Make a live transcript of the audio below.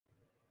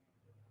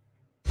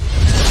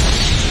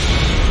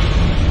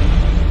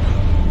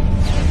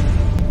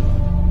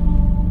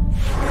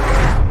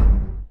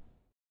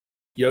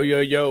Yo,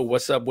 yo, yo,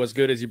 what's up? What's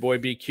good? Is your boy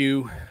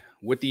BQ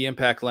with the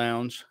Impact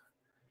Lounge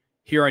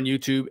here on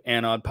YouTube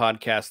and on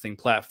podcasting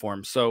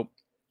platforms. So,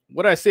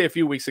 what I say a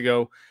few weeks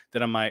ago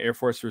that on my Air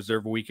Force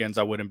Reserve weekends,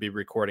 I wouldn't be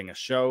recording a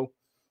show.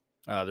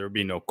 There would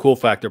be no Cool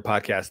Factor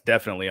podcast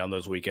definitely on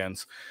those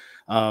weekends.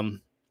 And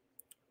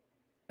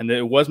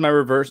it was my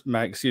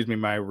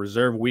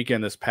reserve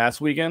weekend this past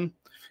weekend.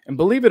 And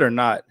believe it or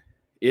not,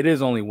 it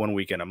is only one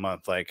weekend a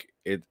month. Like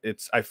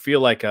it's I feel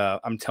like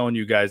I'm telling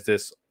you guys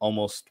this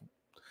almost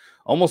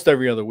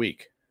every other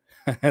week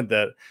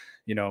that,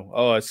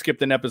 I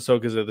skipped an episode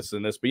because of this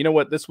and this. But you know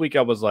what? This week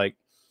I was like,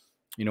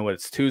 you know what?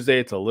 It's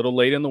Tuesday. It's a little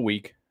late in the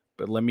week,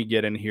 but let me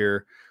get in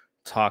here,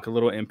 talk a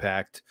little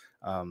Impact.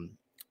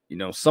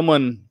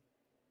 Someone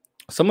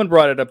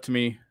brought it up to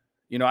me.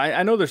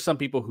 I know there's some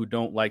people who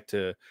don't like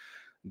to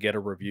get a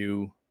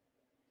review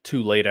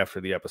too late after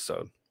the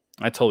episode.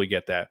 I totally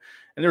get that.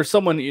 And there was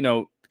someone,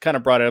 kind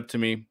of brought it up to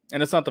me.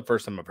 And it's not the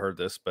first time I've heard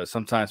this, but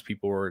sometimes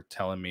people were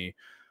telling me,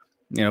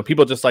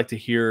 people just like to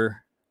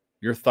hear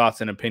your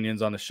thoughts and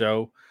opinions on the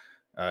show,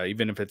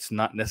 even if it's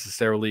not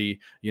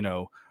necessarily,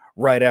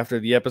 right after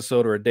the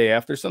episode or a day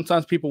after.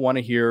 Sometimes people want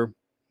to hear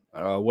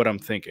what I'm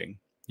thinking.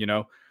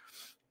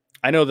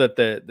 I know that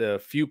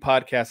the few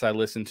podcasts I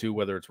listen to,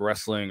 whether it's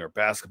wrestling or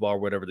basketball or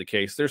whatever the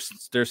case,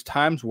 there's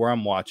times where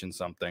I'm watching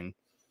something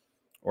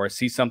or I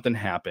see something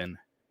happen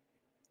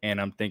and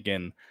I'm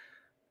thinking,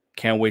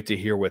 can't wait to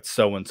hear what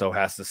so-and-so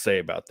has to say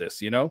about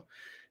this,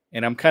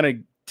 and I'm kind of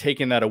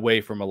taking that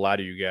away from a lot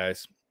of you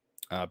guys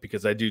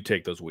because I do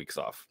take those weeks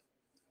off.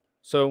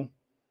 So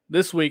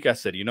this week I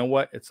said, you know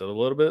what? It's a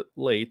little bit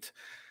late.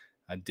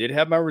 I did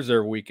have my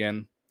reserve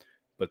weekend,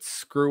 but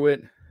screw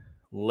it.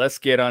 Let's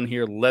get on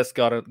here. Let's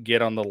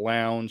get on the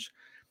lounge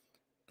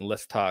and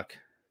let's talk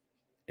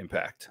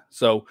Impact.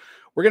 So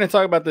we're going to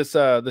talk about this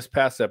this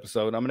past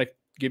episode. I'm going to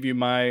give you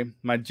my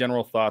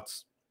general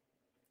thoughts.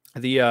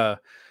 The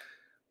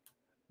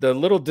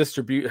little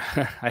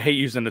I hate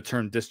using the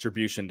term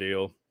distribution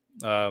deal.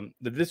 The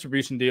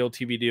distribution deal,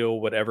 TV deal,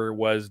 whatever it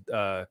was,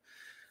 I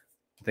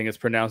think it's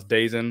pronounced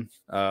Dazen.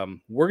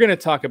 We're going to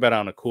talk about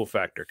on a Cool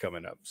Factor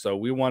coming up. So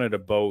we wanted to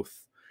both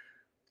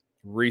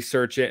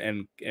research it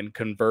and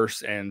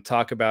converse and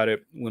talk about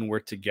it when we're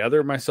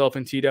together, myself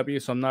and TW.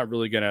 So I'm not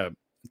really going to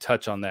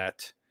touch on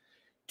that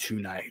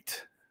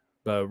tonight,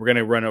 but we're going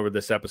to run over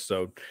this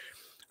episode.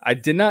 I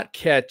did not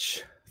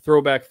catch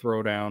Throwback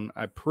Throwdown.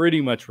 I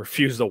pretty much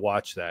refused to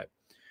watch that.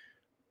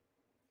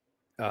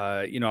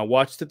 I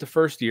watched it the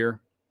first year,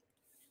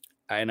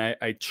 and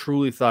I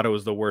truly thought it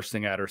was the worst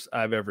thing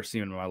I've ever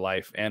seen in my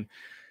life. And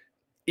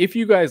if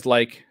you guys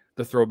like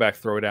the Throwback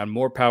Throwdown,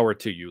 more power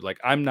to you. Like,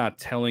 I'm not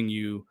telling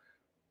you,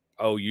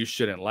 oh, you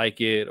shouldn't like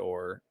it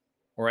or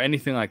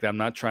anything like that. I'm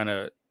not trying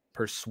to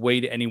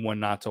persuade anyone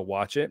not to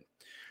watch it.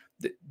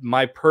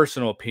 My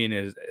personal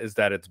opinion is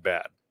that it's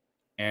bad.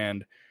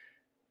 And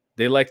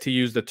they like to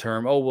use the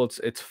term, oh, well,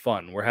 it's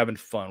fun. We're having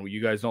fun. Well,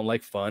 you guys don't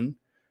like fun.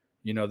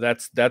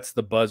 That's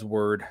the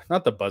buzzword,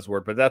 not the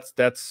buzzword, but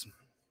that's,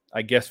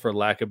 I guess, for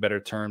lack of a better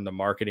term, the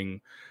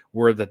marketing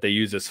word that they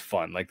use is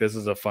fun. Like, this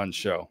is a fun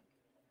show,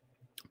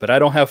 but I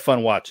don't have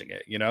fun watching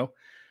it.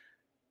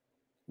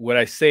 What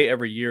I say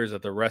every year is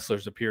that the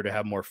wrestlers appear to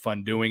have more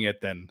fun doing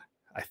it than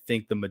I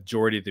think the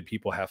majority of the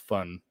people have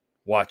fun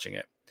watching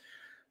it.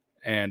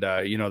 And,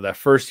 that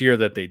first year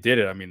that they did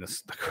it, I mean,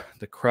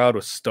 the crowd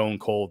was stone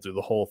cold through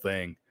the whole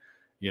thing.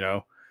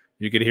 You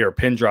could hear a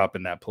pin drop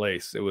in that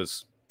place. It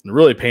was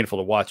really painful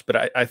to watch,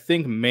 but I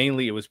think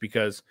mainly it was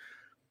because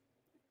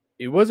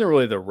it wasn't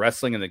really the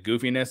wrestling and the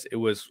goofiness. It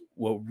was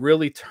what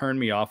really turned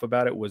me off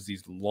about it was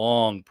these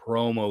long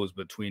promos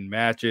between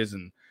matches.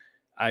 And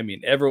I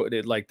mean,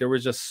 there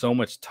was just so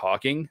much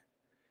talking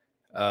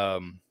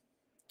of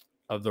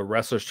the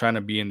wrestlers trying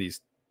to be in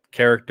these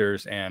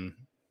characters, and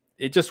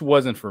it just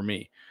wasn't for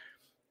me.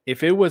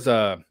 If it was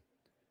when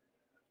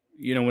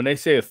they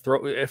say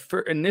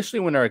initially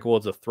when they're like, well,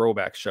 it's a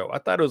throwback show, I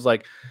thought it was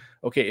like,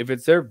 okay, if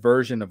it's their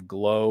version of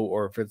Glow,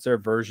 or if it's their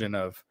version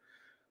of,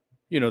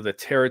 the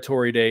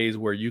territory days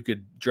where you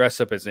could dress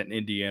up as an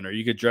Indian or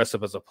you could dress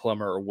up as a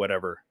plumber or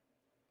whatever.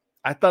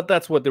 I thought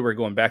that's what they were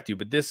going back to,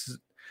 but this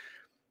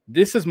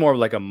is more of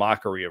like a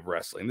mockery of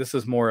wrestling. This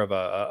is more of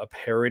a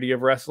parody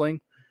of wrestling.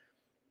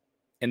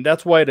 And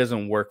that's why it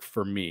doesn't work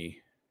for me.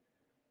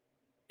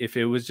 If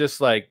it was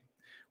just like,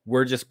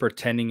 we're just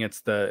pretending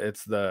it's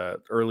the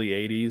early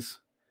 80s,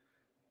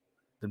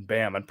 then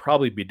bam, I'd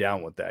probably be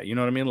down with that. You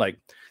know what I mean? Like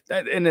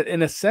that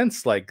in a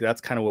sense, like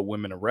that's kind of what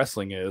Women of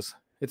Wrestling is.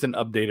 It's an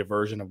updated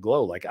version of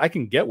Glow. Like, I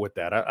can get with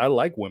that. I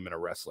like Women of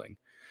Wrestling.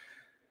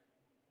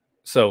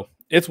 So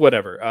it's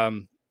whatever.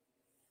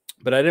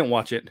 But I didn't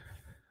watch it.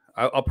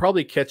 I'll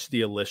probably catch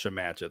the Alicia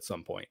match at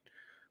some point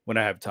when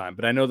I have time.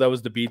 But I know that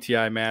was the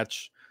BTI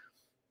match.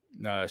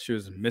 She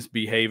was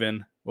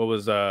misbehaving. What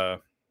was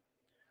let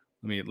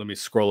me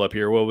scroll up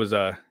here. What was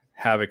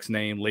Havoc's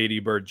name? Lady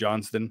Bird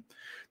Johnston.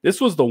 This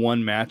was the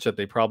one match that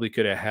they probably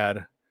could have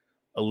had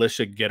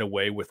Alicia get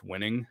away with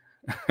winning.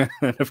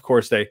 And of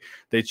course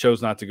they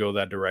chose not to go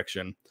that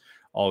direction.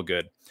 All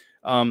good.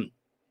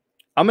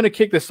 I'm going to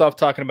kick this off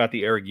talking about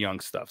the Eric Young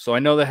stuff. So I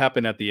know that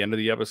happened at the end of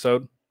the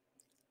episode.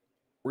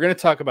 We're going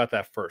to talk about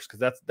that first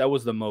because that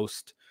was the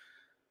most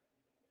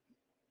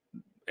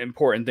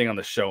important thing on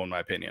the show, in my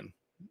opinion.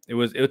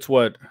 It's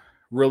what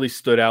really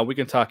stood out. We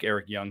can talk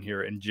Eric Young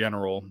here in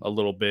general a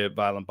little bit,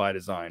 Violent by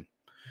Design.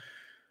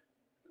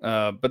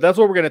 But that's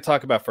what we're going to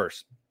talk about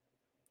first.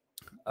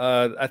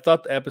 I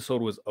thought the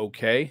episode was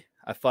okay.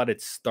 I thought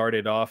it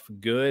started off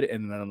good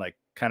and then like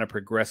kind of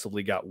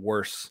progressively got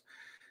worse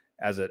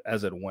as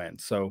it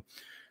went. So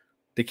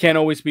they can't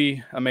always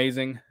be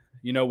amazing.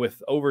 You know,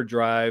 with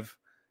Overdrive,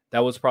 that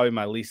was probably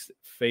my least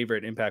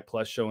favorite Impact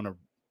Plus show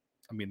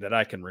that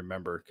I can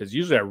remember, because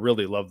usually I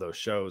really love those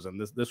shows, and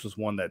this was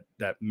one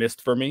that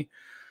missed for me.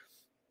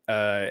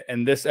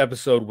 And this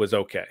episode was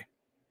okay.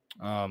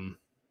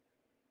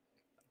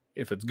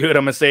 If it's good,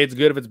 I'm gonna say it's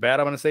good. If it's bad,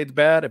 I'm gonna say it's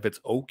bad. If it's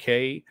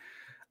okay,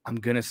 I'm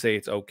gonna say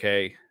it's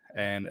okay.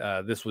 And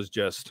this was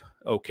just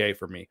okay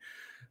for me.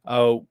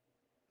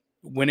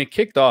 When it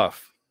kicked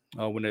off,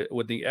 when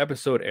the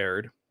episode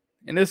aired,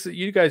 and this,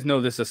 you guys know,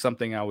 this is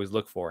something I always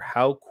look for.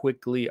 How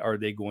quickly are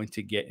they going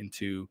to get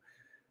into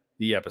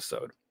the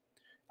episode?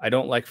 I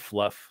don't like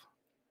fluff.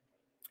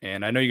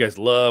 And I know you guys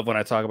love when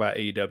I talk about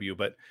AEW,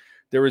 but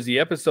there was the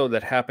episode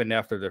that happened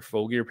after their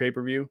Full Gear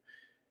pay-per-view.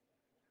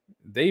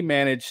 They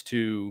managed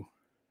to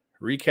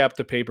recap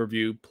the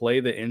pay-per-view,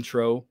 play the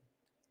intro,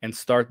 and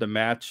start the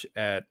match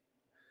in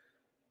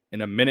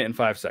 1 minute and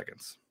 5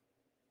 seconds.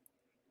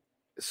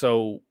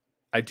 So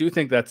I do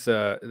think that's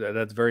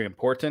very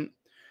important,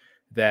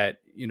 that,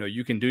 you know,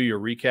 you can do your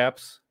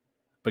recaps,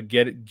 but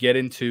get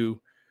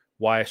into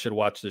why I should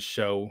watch this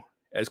show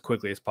as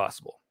quickly as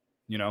possible.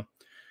 You know,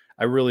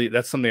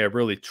 that's something I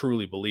really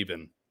truly believe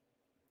in.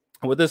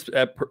 With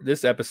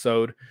this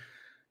episode,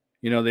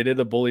 you know, they did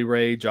the Bully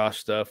Ray Josh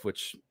stuff,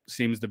 which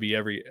seems to be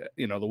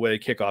the way they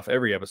kick off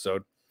every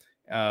episode.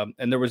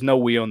 And there was no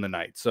We Own the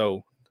Night.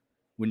 So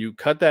when you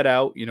cut that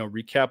out, you know,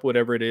 recap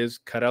whatever it is,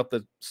 cut out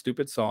the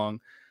stupid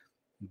song,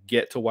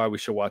 get to why we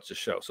should watch the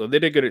show. So they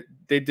did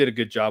a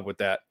good job with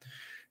that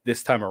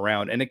this time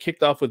around. And it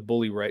kicked off with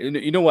Bully Ray.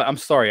 You know what? I'm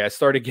sorry. I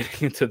started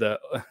getting into the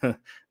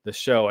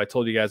show. I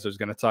told you guys I was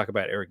going to talk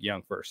about Eric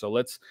Young first. So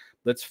let's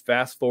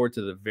fast forward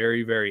to the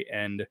very, very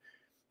end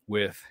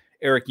with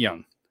Eric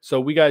Young. So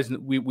we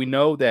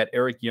know that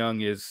Eric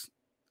Young is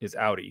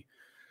outie.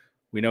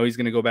 We know he's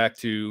going to go back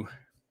to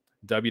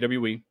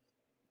WWE.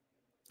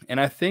 And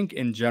I think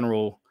in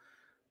general,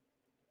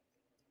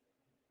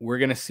 we're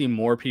going to see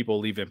more people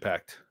leave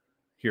Impact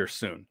here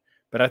soon.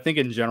 But I think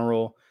in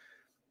general,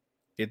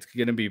 it's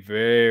going to be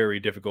very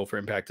difficult for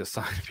Impact to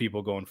sign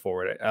people going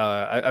forward.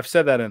 I've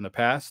said that in the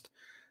past.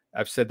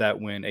 I've said that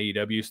when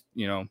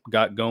AEW,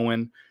 got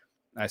going.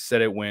 I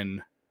said it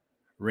when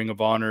Ring of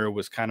Honor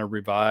was kind of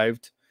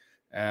revived.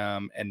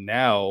 And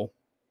now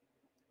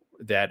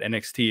that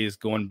NXT is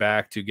going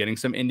back to getting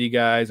some indie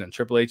guys and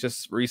Triple H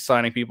is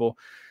re-signing people,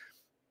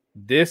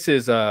 this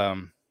is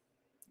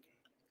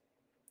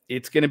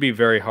it's going to be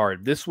very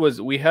hard.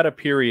 We had a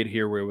period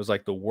here where it was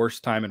like the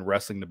worst time in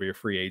wrestling to be a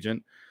free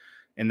agent.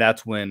 And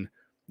that's when,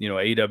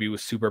 AEW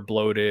was super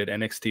bloated.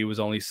 NXT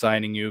was only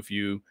signing you if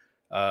you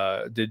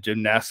did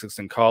gymnastics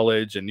in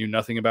college and knew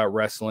nothing about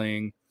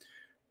wrestling.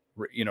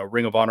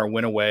 Ring of Honor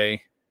went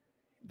away.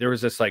 There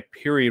was this like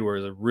period where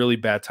it was a really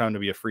bad time to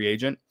be a free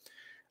agent.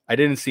 I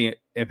didn't see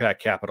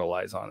Impact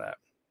capitalize on that.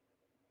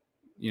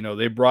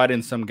 They brought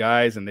in some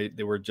guys and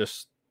they were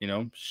just,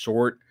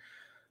 short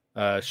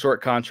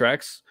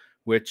contracts,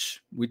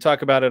 which we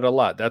talk about it a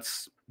lot.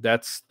 That's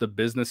the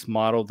business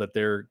model that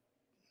they're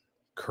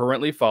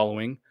currently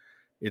following.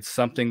 It's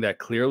something that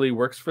clearly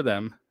works for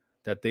them,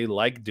 that they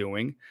like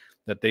doing,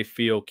 that they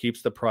feel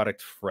keeps the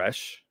product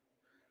fresh,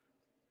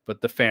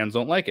 but the fans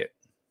don't like it.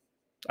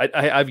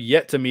 I've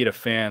yet to meet a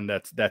fan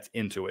that's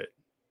into it.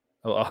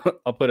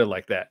 I'll put it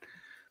like that.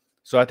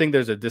 So I think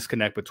there's a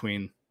disconnect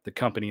between the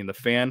company and the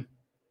fan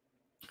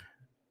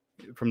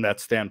from that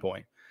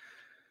standpoint.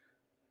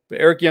 But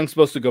Eric Young's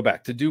supposed to go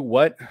back to do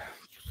what?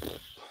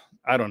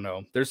 I don't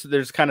know.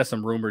 There's kind of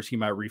some rumors he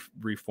might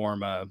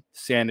reform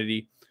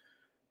Sanity.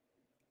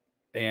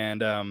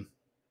 And,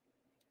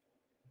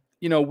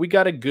 we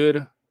got a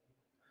good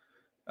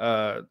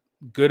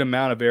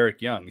amount of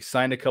Eric Young. He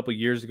signed a couple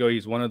years ago.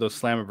 He's one of those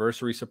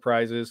Slammiversary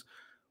surprises.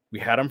 We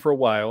had him for a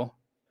while.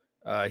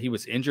 He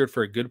was injured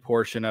for a good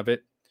portion of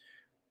it.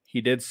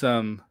 He did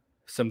some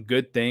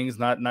good things,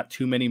 not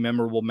too many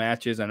memorable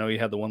matches. I know he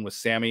had the one with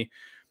Sammy,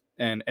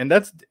 and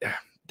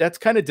that's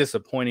kind of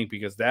disappointing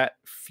because that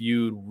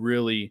feud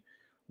really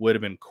would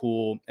have been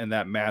cool in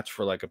that match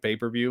for like a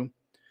pay-per-view.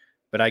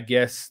 But I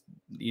guess,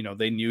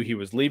 they knew he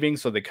was leaving,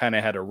 so they kind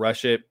of had to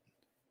rush it.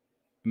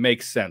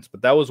 Makes sense.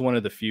 But that was one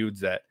of the feuds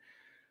that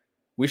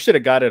we should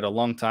have got it a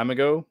long time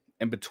ago.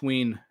 And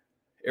between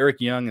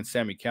Eric Young and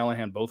Sami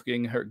Callihan both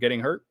getting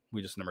hurt,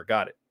 we just never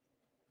got it.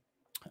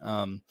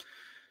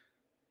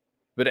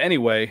 But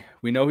anyway,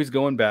 we know he's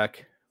going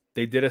back.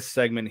 They did a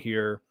segment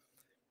here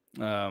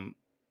I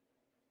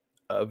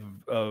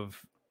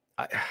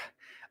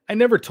I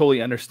never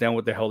totally understand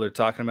what the hell they're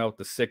talking about with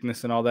the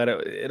sickness and all that.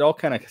 It all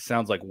kind of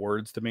sounds like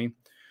words to me.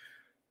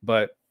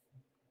 But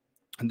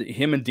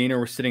him and Dina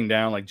were sitting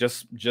down, like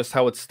just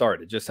how it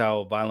started, just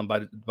how Violent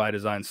by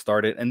Design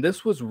started, and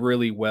this was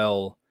really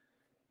well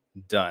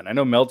done. I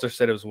know Meltzer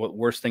said it was the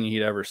worst thing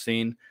he'd ever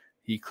seen.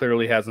 He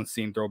clearly hasn't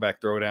seen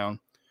Throwback Throwdown,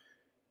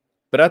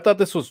 but I thought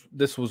this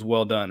was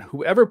well done.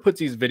 Whoever puts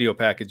these video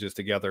packages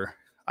together,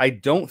 I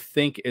don't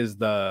think it's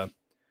the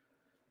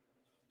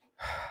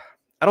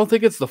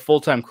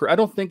full-time crew. I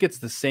don't think it's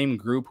the same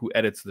group who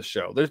edits the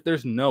show.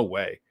 There's no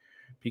way,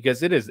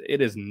 because it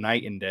is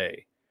night and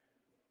day.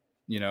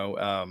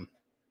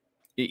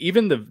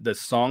 Even the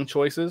song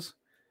choices,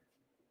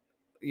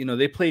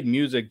 they played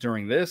music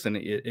during this and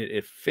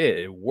it fit,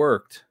 it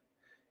worked.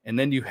 And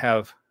then you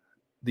have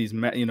these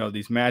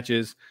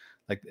matches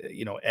like,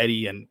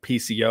 Eddie and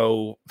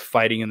PCO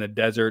fighting in the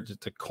desert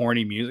to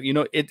corny music.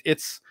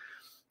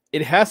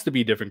 It has to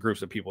be different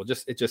groups of people.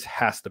 It just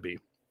has to be.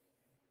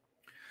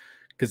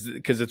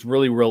 Because it's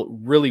really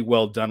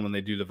well done when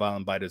they do the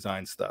Violent by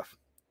Design stuff.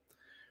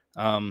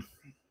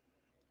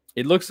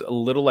 It looks a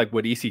little like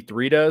what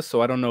EC3 does,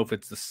 so I don't know if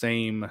it's the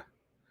same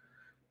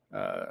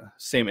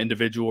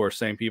individual or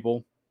same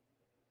people,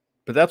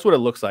 but that's what it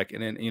looks like.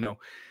 And then,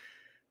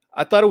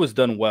 I thought it was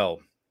done well.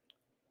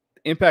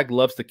 Impact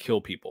loves to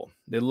kill people.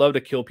 They love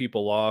to kill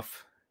people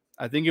off.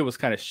 I think it was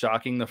kind of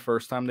shocking the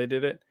first time they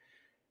did it.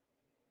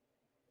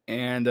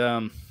 And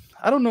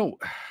I don't know.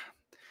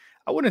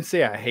 I wouldn't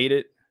say I hate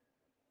it,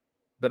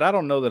 but I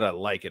don't know that I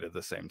like it at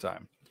the same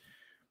time.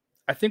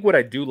 I think what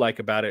I do like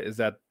about it is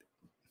that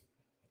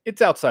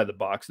it's outside the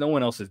box. No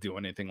one else is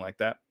doing anything like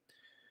that.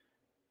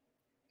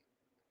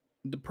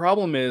 The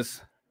problem is,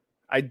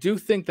 I do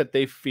think that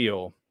they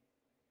feel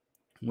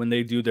when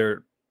they do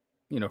their,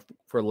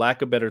 for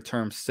lack of better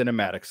terms,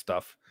 cinematic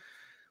stuff,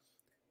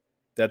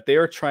 that they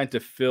are trying to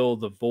fill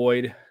the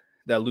void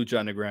that Lucha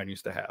Underground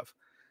used to have.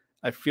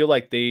 I feel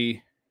like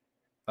they,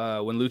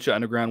 when Lucha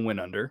Underground went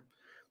under,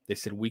 they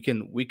said, we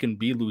can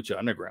be Lucha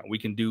Underground. We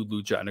can do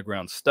Lucha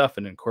Underground stuff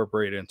and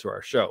incorporate it into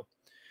our show.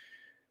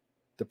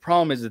 The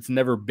problem is it's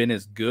never been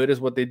as good as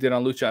what they did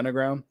on Lucha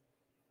Underground.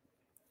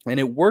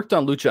 And it worked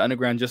on Lucha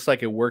Underground just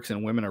like it works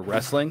in Women of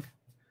Wrestling,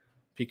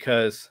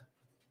 because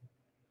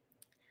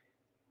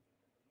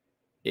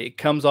it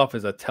comes off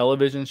as a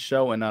television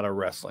show and not a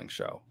wrestling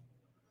show.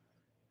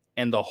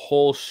 And the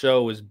whole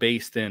show is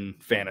based in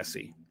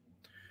fantasy.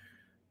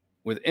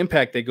 With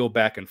Impact, they go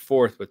back and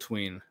forth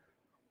between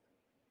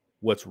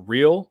what's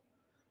real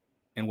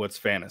and what's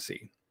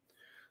fantasy.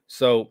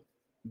 So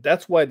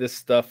that's why this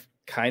stuff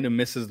kind of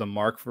misses the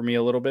mark for me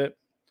a little bit,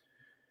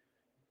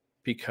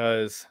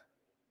 because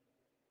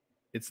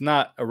it's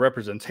not a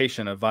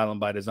representation of Violent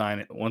by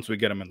Design once we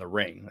get them in the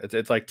ring.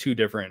 It's like two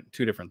different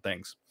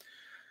things.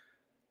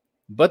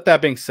 But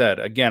that being said,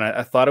 again,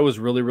 I thought it was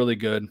really, really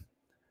good.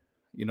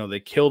 They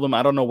killed him.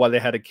 I don't know why they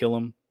had to kill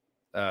him.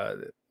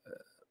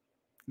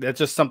 That's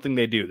just something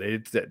they do. They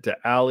did to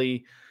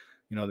Ali.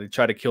 They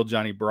try to kill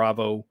Johnny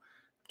Bravo. I'm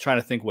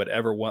trying to think what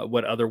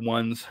other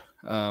ones.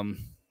 I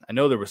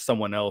know there was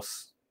someone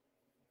else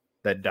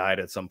that died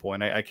at some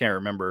point. I can't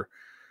remember.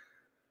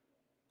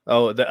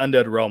 Oh, the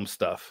Undead Realm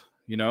stuff,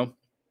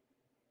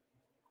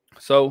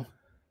 So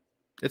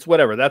it's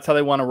whatever. That's how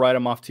they want to write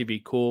them off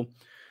TV. Cool.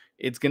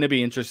 It's going to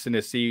be interesting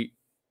to see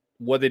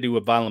what they do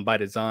with Violent by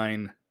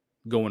Design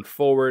going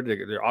forward.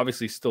 They're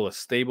obviously still a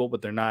stable,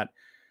 but they're not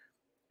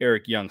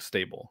Eric Young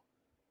stable.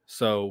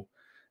 So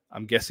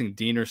I'm guessing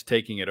Diener's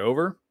taking it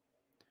over.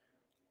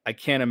 I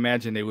can't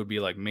imagine they would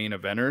be like main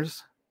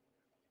eventers.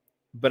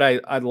 But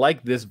I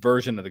like this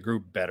version of the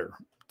group better,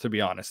 to be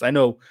honest. I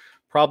know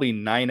probably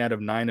 9 out of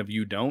 9 of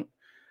you don't.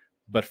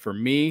 But for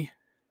me,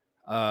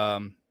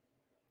 because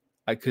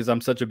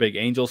I'm such a big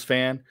Angels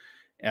fan,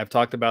 and I've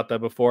talked about that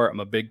before. I'm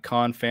a big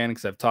Khan fan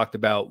because I've talked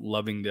about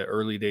loving the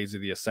early days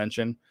of the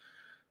Ascension.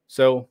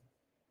 So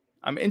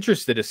I'm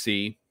interested to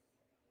see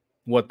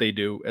what they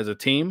do as a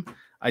team.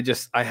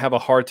 I have a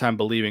hard time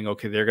believing,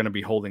 okay, they're going to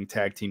be holding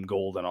tag team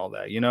gold and all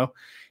that.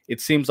 It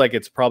seems like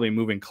it's probably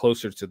moving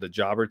closer to the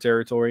jobber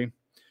territory.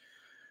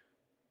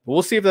 But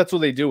we'll see if that's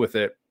what they do with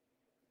it.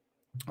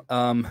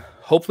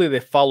 Hopefully they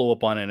follow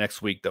up on it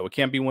next week, though. It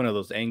can't be one of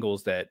those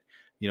angles that,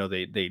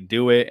 they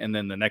do it and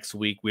then the next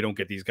week we don't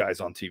get these guys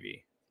on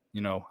TV.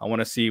 I want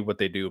to see what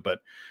they do, but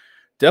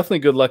definitely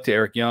good luck to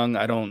Eric Young.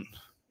 I don't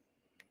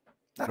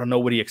know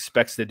what he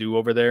expects to do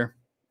over there.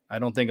 I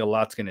don't think a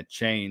lot's going to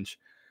change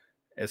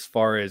as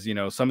far as,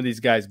 some of these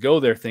guys go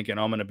there thinking,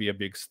 I'm going to be a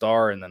big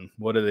star. And then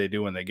what do they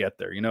do when they get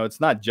there? It's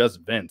not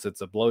just Vince.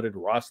 It's a bloated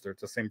roster.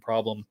 It's the same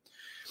problem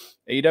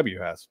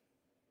AEW has.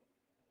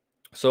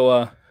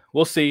 So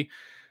we'll see.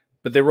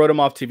 But they wrote him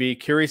off TV.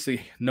 Curious to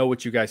know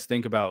what you guys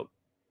think about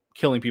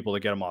killing people to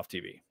get them off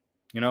TV.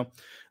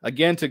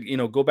 Again,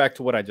 to, go back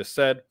to what I just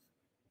said,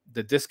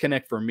 the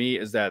disconnect for me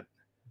is that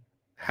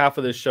half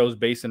of this show is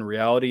based in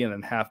reality, and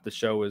then half the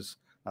show is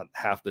not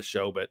half the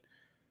show, but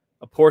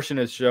a portion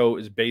of the show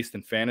is based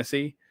in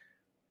fantasy.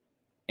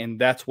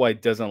 And that's why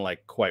it doesn't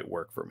quite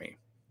work for me.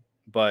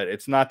 But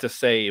it's not to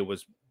say it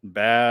was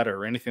bad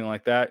or anything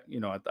like that. You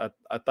know,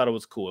 I thought it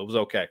was cool. It was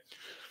okay.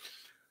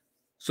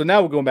 So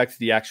now we're going back to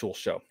the actual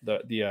show.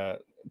 The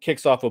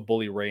kicks off with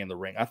Bully Ray in the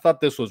ring. I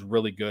thought this was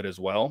really good as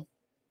well.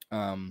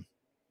 Um,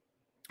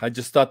 I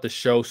just thought the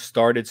show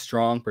started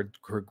strong,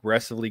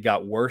 progressively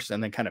got worse,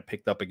 and then kind of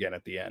picked up again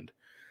at the end.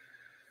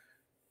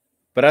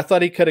 But I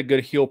thought he cut a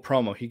good heel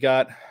promo. He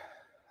got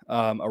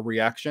a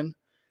reaction,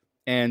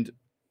 and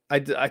I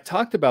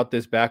talked about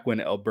this back when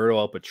Alberto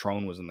El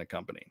Patron was in the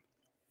company,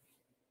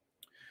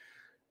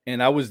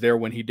 and I was there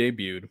when he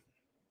debuted.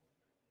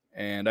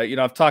 And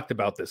I've talked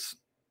about this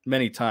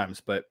many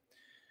times, but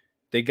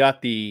they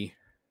got the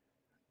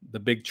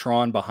big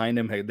Tron behind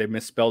him. They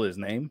misspelled his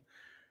name,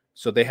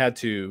 so they had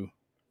to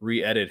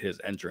re-edit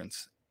his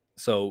entrance.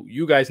 So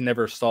you guys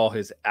never saw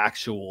his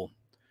actual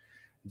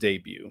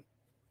debut,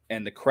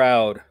 and the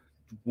crowd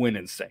went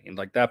insane.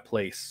 Like, that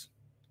place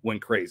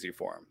went crazy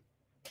for him.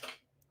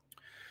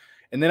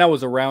 And then I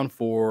was around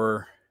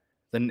for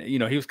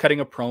he was cutting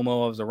a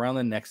promo. I was around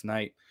the next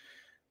night,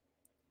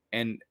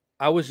 and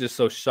I was just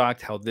so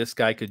shocked how this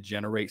guy could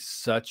generate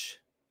such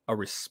a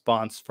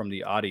response from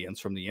the audience,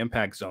 from the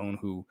Impact Zone,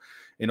 who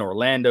in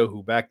Orlando,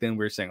 who back then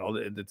we were saying, oh,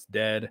 it's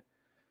dead,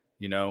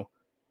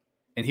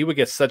 and he would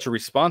get such a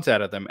response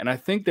out of them. And I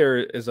think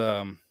there's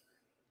a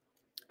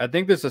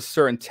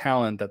certain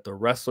talent that the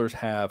wrestlers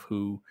have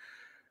who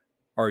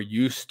are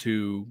used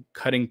to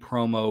cutting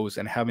promos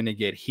and having to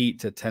get heat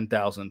to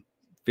 10,000,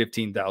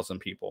 15,000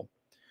 people,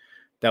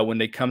 that when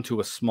they come to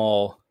a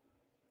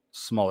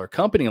smaller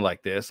company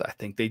like this, I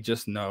think they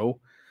just know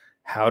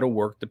how to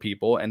work the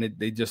people, and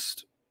they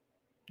just,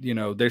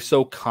 they're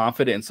so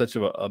confident in such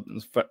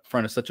in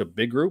front of such a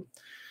big group,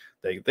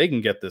 they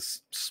can get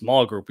this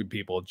small group of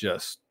people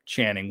just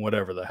chanting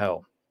whatever the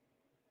hell.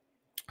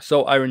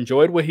 So I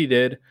enjoyed what he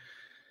did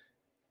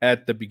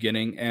at the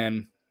beginning,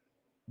 and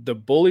the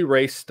Bully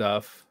Ray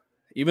stuff,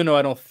 even though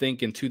I don't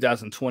think in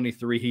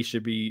 2023 he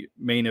should be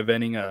main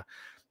eventing a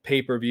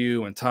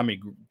pay-per-view and Tommy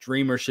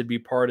Dreamer should be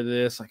part of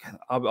this. Like,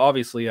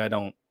 obviously I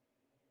don't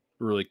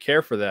really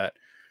care for that,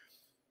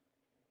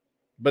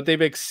 but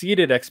they've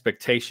exceeded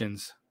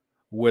expectations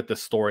with the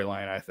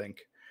storyline. I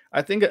think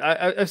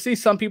I see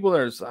some people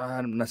that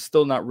I'm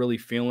still not really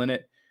feeling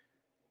it.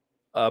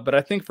 But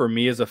I think for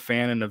me as a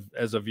fan and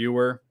as a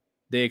viewer,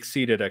 they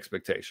exceeded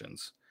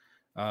expectations.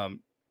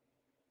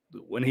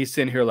 When he's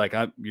sitting here like,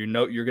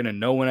 you're going to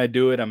know when I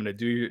do it, I'm going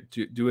to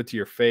do it to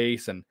your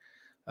face. And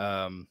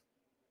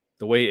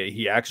the way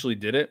he actually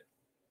did it,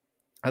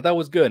 I thought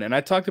was good. And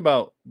I talked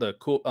about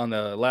on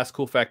the last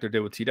Cool Factor did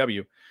with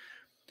TW.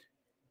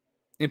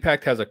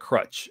 Impact has a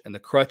crutch, and the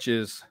crutch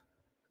is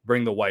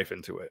bring the wife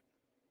into it.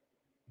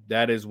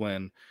 That is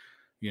when,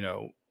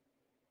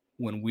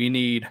 when we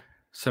need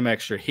some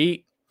extra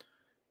heat,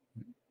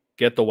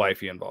 get the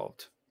wifey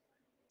involved.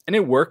 And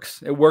it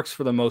works. It works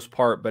for the most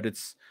part, but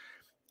it's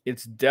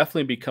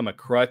definitely become a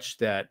crutch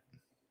that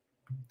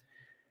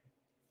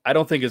I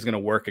don't think is going to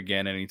work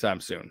again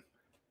anytime soon.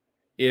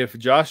 If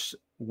Josh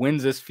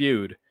wins this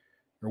feud,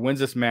 or wins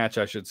this match,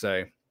 I should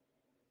say,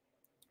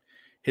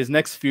 his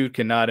next feud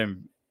cannot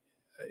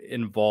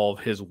involve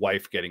his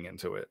wife getting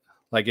into it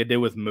like it did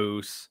with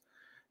Moose.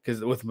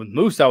 Because with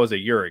Moose, that was a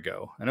year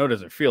ago. I know it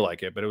doesn't feel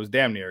like it, but it was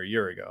damn near a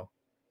year ago.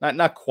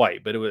 Not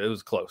quite, but it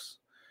was close.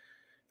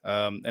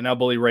 And now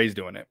Bully Ray's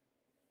doing it.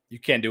 You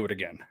can't do it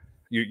again.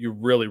 You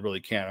really, really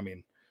can't. I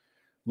mean,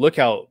 look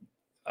how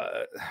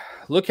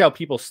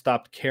people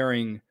stopped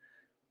caring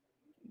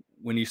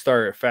when you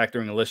start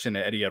factoring Alicia and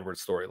Eddie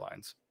Edwards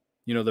storylines.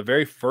 The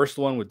very first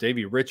one with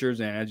Davey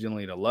Richards and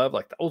Angelina Love,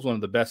 like, that was one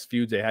of the best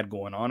feuds they had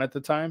going on at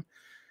the time.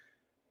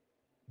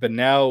 But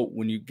now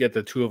when you get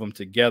the two of them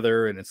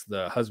together and it's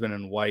the husband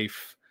and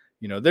wife,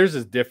 there's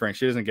this difference.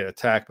 She doesn't get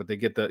attacked, but they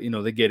get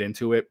they get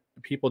into it.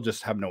 People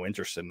just have no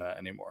interest in that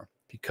anymore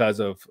because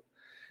of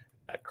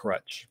that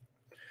crutch.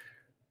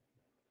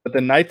 But the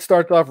night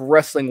starts off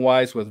wrestling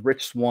wise with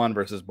Rich Swann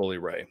versus Bully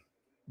Ray.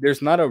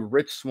 There's not a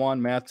Rich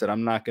Swann match that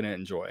I'm not going to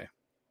enjoy.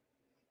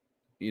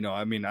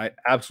 I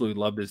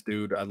absolutely love this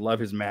dude. I love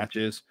his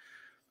matches.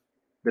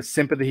 The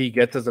sympathy he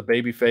gets as a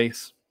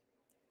babyface.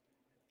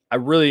 I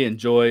really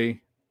enjoy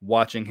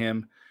watching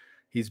him.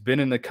 He's been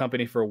in the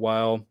company for a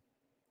while.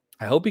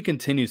 I hope he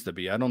continues to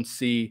be. I don't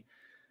see,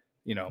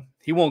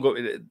 he won't go.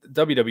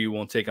 WWE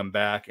won't take him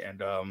back.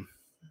 And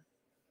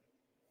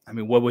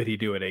what would he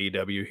do at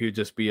AEW? He would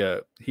just be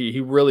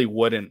he really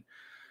wouldn't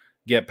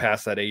get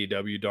past that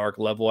AEW dark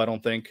level, I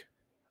don't think.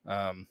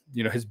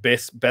 His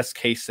best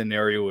case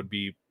scenario would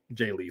be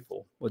Jay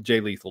Lethal, what Jay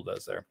Lethal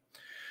does there.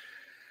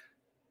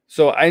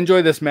 So I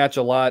enjoyed this match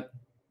a lot.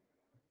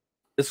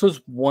 This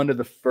was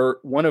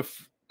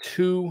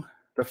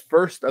the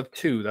first of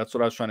two. That's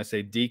what I was trying to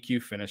say.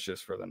 DQ finishes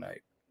for the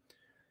night.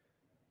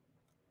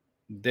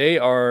 They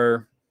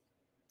are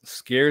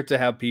scared to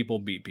have people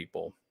beat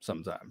people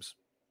sometimes.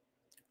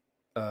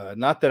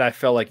 Not that I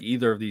felt like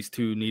either of these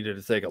two needed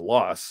to take a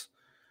loss,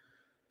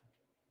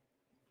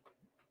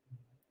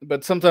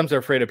 but sometimes they're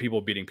afraid of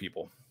people beating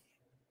people.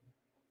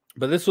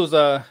 But this was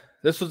a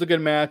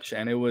good match,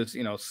 and it was,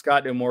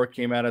 Scott D'Amore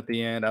came out at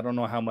the end. I don't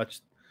know how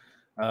much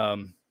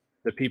Um,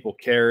 the people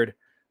cared,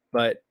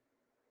 but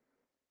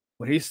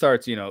when he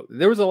starts,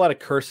 there was a lot of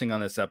cursing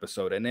on this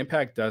episode, and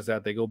Impact does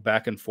that. They go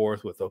back and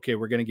forth with, okay,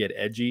 we're going to get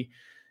edgy,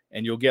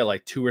 and you'll get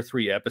like 2 or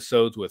 3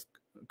 episodes with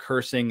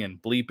cursing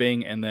and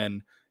bleeping, and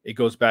then it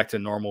goes back to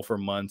normal for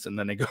months, and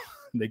then they go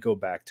they go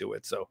back to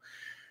it. So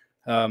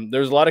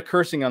there's a lot of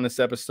cursing on this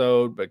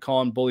episode, but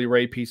calling Bully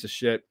Ray piece of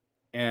shit.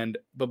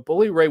 But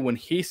Bully Ray, when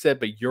he said,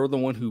 "But you're the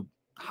one who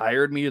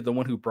hired me, you're the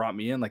one who brought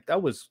me in," like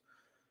that was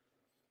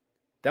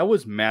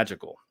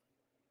magical.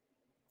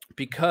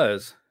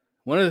 Because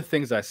one of the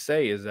things I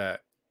say is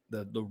that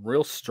the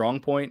real strong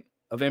point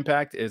of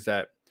Impact is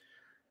that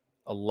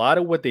a lot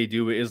of what they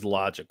do is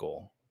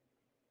logical.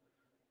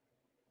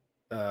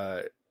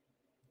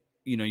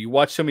 You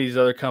watch some of these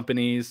other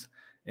companies,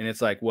 and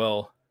it's like,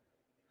 well,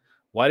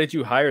 why did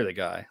you hire the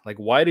guy? Like,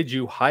 why did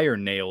you hire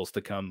Nails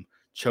to come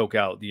choke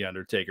out the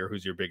Undertaker,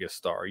 who's your biggest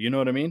star? You know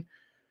what I mean?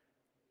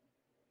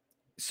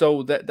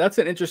 So that's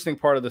an interesting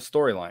part of the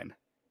storyline.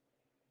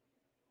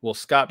 Will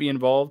Scott be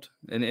involved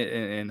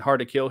in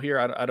Hard to Kill here?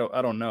 I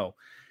don't know,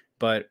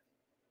 but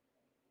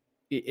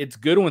it's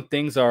good when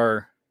things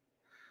are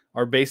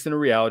based in a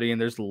reality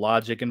and there's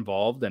logic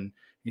involved. And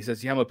he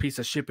says, "Yeah, I'm a piece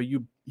of shit, but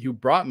you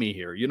brought me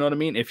here." You know what I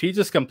mean? If he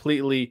just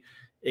completely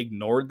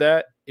ignored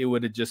that, it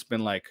would have just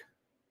been like,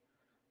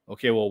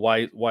 okay, well,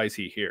 why is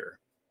he here?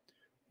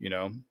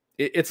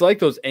 It's like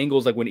those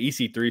angles, like when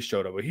EC3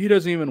 showed up, but he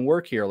doesn't even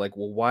work here. Like,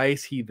 well, why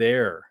is he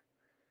there?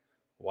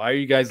 Why are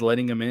you guys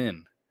letting him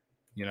in?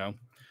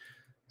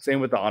 Same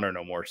with the Honor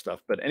No More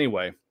stuff. But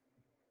anyway,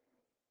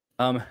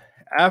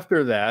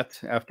 after that,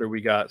 after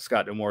we got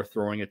Scott D'Amore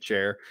throwing a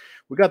chair,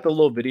 we got the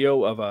little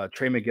video of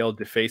Trey Miguel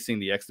defacing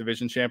the X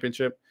Division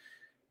Championship.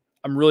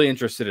 I'm really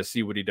interested to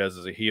see what he does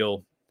as a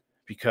heel,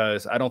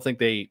 because I don't think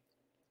they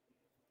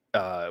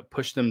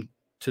pushed him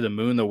to the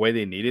moon the way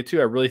they needed to.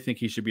 I really think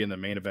he should be in the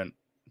main event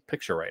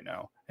picture right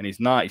now, and he's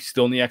not. He's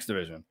still in the X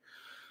Division.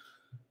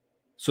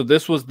 So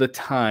this was the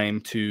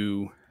time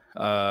to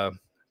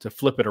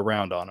flip it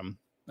around on him,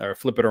 or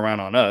flip it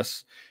around on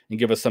us, and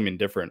give us something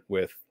different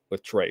with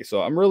Trey.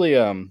 So I'm really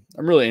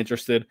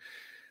interested.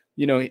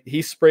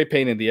 He's spray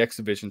painted the X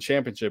Division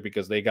Championship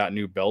because they got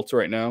new belts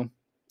right now.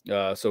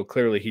 So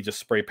clearly he just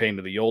spray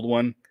painted the old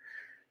one.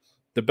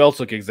 The belts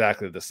look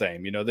exactly the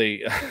same.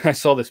 I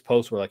saw this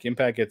post where like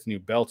Impact gets new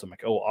belts. I'm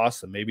like, oh,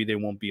 awesome. Maybe they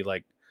won't be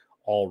like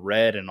all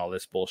red and all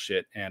this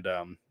bullshit. And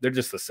they're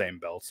just the same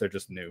belts. They're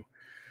just new.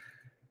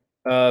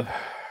 A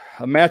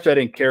match I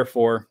didn't care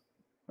for,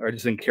 or I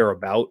just didn't care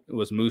about, it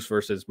was Moose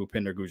versus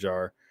Bhupinder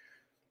Gujjar.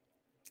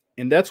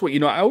 And that's what,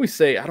 I always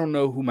say, I don't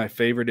know who my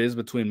favorite is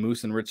between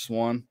Moose and Rich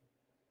Swann.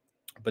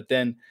 But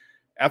then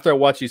after I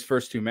watched these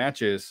first 2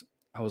 matches,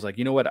 I was like,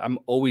 you know what? I'm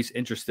always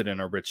interested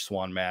in a Rich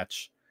Swann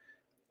match.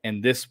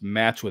 And this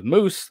match with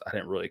Moose, I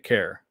didn't really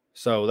care.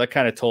 So that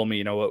kind of told me,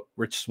 you know what?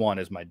 Rich Swann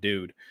is my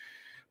dude.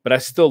 But I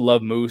still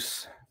love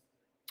Moose.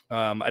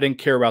 I didn't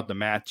care about the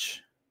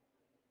match.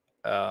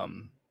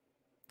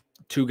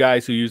 2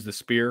 guys who use the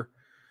spear.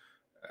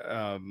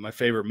 My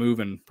favorite move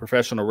in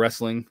professional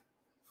wrestling.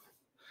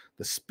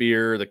 The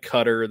spear, the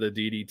cutter, the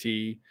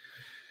DDT.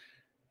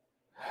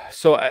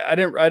 So I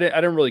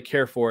didn't really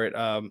care for it.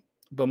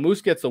 But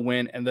Moose gets a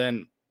win, and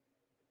then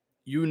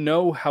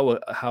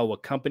how a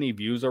company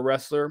views a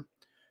wrestler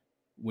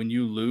when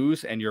you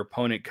lose and your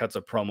opponent cuts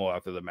a promo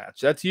after the match.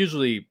 That's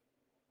usually,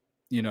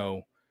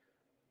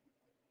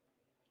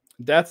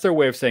 that's their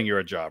way of saying you're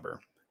a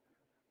jobber.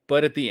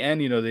 But at the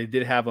end, they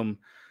did have him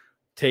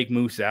take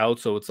Moose out,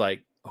 so it's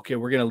like, okay,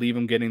 we're gonna leave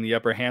him getting the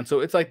upper hand. So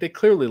it's like they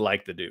clearly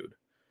like the dude.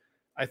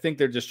 I think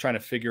they're just trying to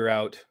figure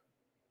out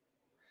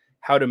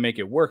how to make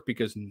it work,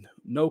 because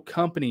no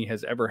company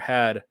has ever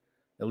had,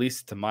 at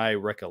least to my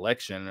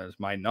recollection, as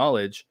my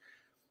knowledge,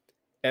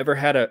 ever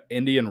had an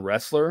Indian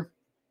wrestler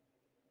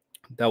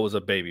that was a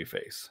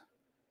babyface.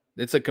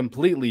 It's a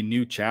completely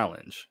new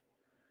challenge.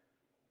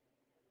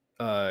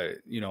 To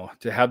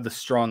have the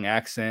strong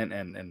accent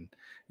and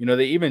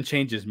they even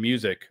changed his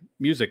music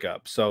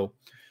up. So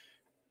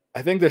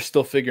I think they're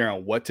still figuring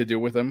out what to do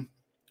with him.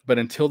 But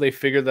until they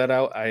figure that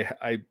out,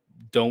 I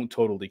don't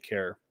totally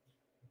care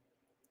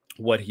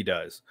what he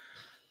does.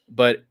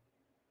 But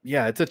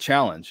yeah, it's a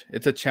challenge.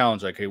 It's a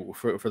challenge. Like,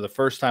 for the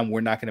first time,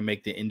 we're not going to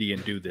make the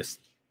Indian do this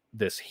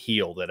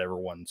heel that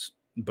everyone's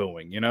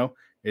booing.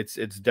 It's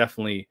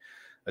definitely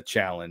a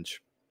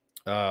challenge.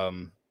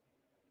 But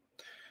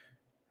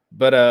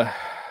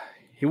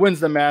he wins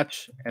the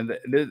match, and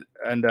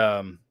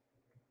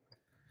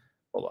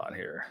hold on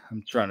here.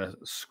 I'm trying to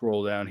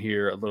scroll down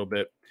here a little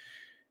bit.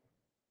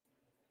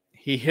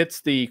 He hits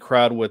the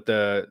crowd with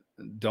the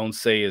 "Don't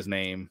say his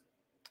name,"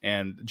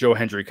 and Joe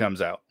Hendry comes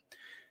out.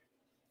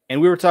 And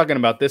we were talking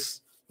about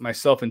this,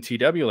 myself and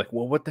TW, like,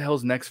 well, what the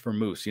hell's next for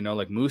Moose?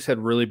 Like Moose had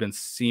really been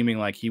seeming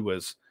like he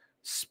was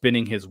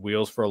spinning his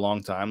wheels for a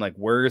long time. Like,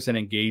 where's an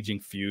engaging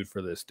feud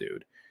for this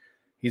dude?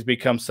 He's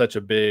become such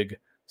a big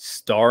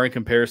star in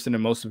comparison to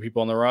most of the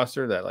people on the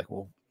roster that, like,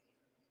 well,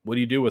 what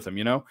do you do with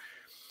him?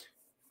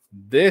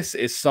 This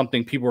is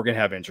something people are going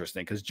to have interest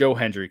in, because Joe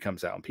Hendry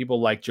comes out and people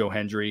like Joe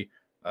Hendry.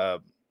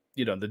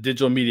 the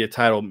digital media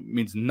title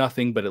means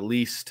nothing, but at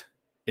least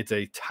it's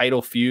a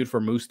title feud for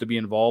Moose to be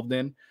involved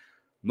in.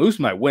 Moose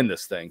might win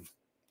this thing.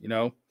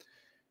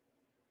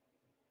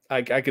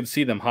 I could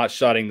see them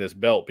hot-shotting this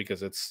belt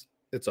because it's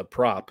a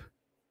prop.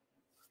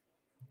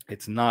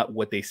 It's not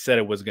what they said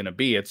it was going to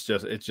be. It's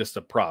just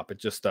a prop.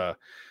 It's just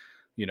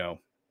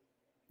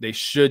they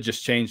should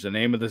just change the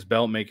name of this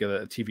belt, make it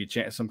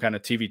a some kind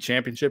of TV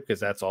championship, because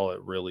that's all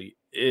it really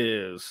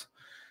is.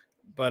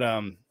 But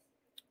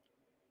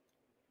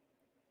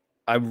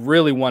I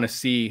really want to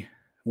see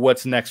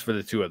what's next for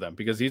the two of them,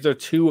 because these are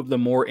two of the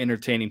more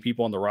entertaining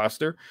people on the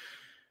roster.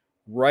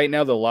 Right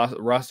now, the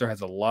roster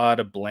has a lot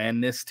of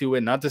blandness to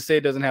it. Not to say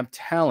it doesn't have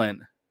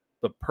talent,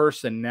 but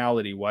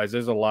personality-wise,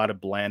 there's a lot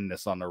of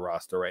blandness on the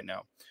roster right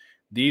now.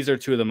 These are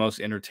two of the most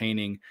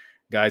entertaining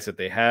guys that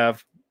they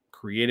have,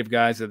 creative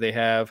guys that they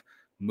have.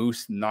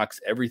 Moose knocks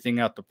everything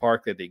out the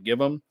park that they give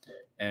him,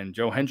 and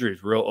Joe Hendry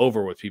is real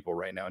over with people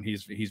right now, and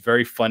he's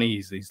very funny.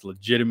 He's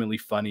legitimately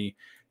funny,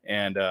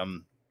 and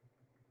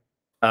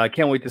I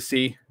can't wait to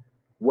see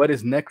what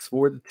is next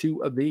for the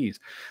two of these.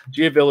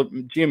 Gia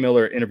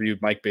Miller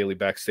interviewed Mike Bailey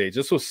backstage.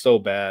 This was so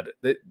bad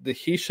that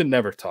he should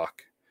never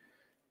talk.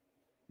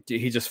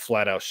 He just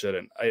flat out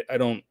shouldn't. I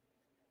don't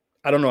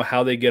know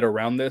how they get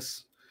around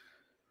this,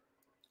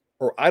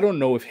 or I don't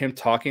know if him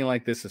talking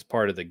like this is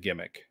part of the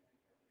gimmick.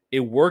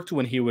 It worked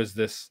when he was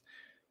this,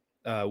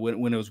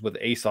 when it was with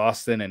Ace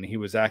Austin, and he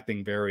was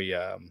acting very,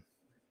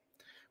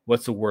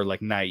 what's the word,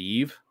 like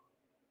naive.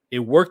 It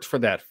worked for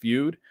that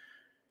feud.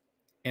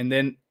 And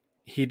then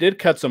he did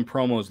cut some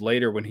promos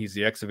later when he's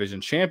the X Division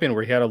champion,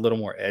 where he had a little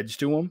more edge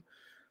to him.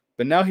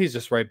 But now he's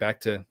just right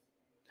back to,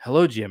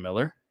 hello, Gia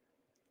Miller.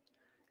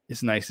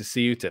 It's nice to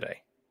see you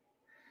today.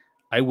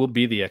 I will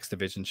be the X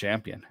Division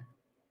champion.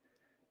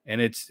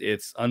 And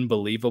it's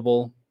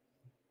unbelievable.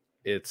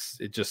 It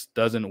just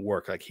doesn't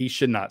work. Like, he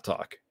should not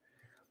talk.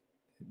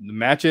 The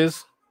match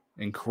is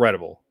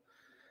incredible.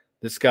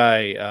 This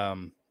guy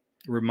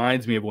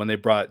reminds me of when they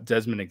brought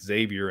Desmond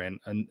Xavier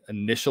in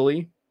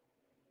initially,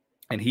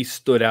 and he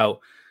stood out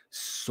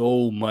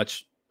so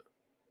much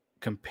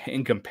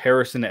in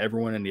comparison to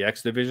everyone in the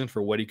X Division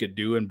for what he could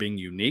do and being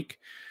unique.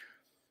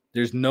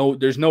 There's no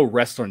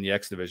wrestler in the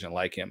X Division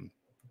like him.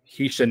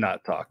 He should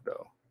not talk,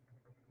 though.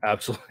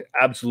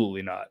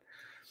 Absolutely not.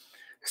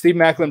 Steve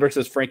Maclin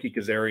versus Frankie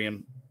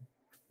Kazarian.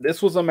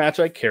 This was a match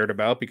I cared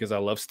about because I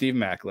love Steve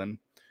Maclin.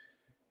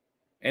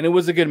 And it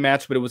was a good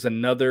match, but it was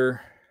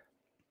another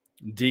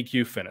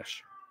DQ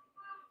finish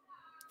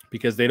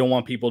because they don't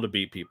want people to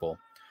beat people.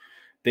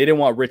 They didn't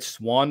want Rich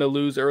Swann to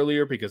lose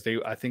earlier because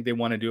I think they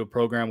want to do a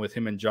program with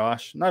him and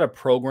Josh. Not a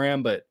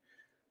program, but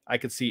I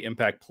could see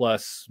Impact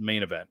Plus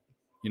main event,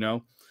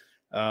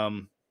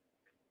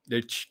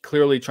 They're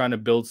clearly trying to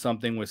build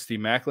something with Steve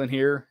Maclin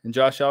here and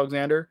Josh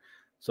Alexander,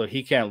 so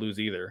he can't lose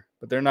either.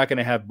 But they're not going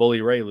to have Bully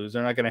Ray lose.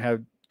 They're not going to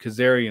have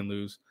Kazarian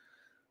lose.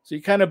 So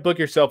you kind of book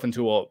yourself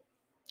into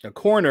a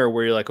corner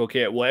where you're like,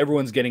 okay, well,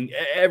 everybody's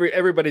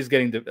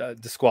getting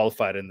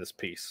disqualified in this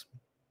piece.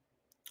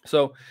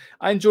 So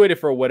I enjoyed it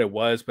for what it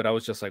was, but I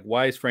was just like,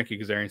 why is Frankie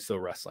Kazarian still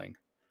wrestling?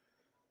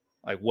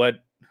 Like,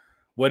 what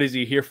is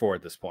he here for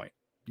at this point?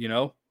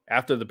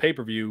 After the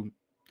pay-per-view,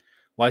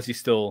 why is he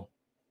still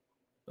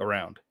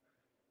around?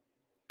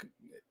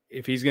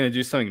 If he's going to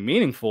do something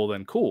meaningful,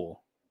 then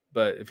cool.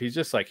 But if he's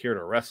just like here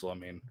to wrestle, I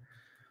mean,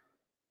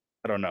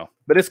 I don't know.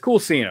 But it's cool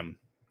seeing him.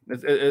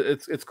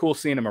 It's cool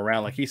seeing him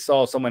around. Like, he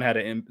saw someone had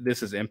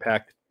this is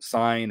Impact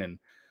sign, and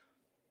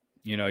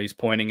he's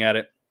pointing at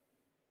it.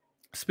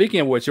 Speaking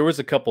of which, there was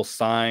a couple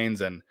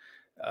signs and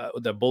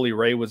that Bully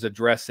Ray was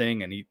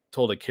addressing, and he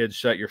told a kid,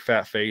 "Shut your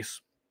fat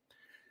face."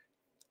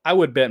 I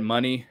would bet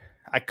money,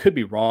 I could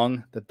be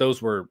wrong, that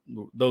those were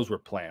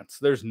plants.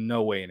 There's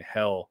no way in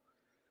hell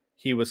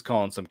he was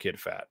calling some kid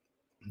fat.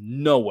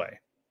 No way.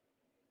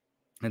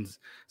 And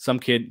some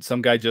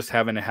guy just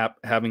happened to have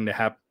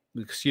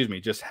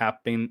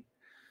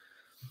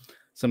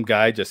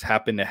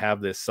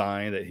this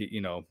sign that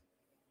he,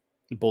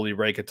 Bully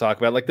Ray could talk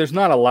about. Like, there's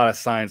not a lot of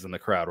signs in the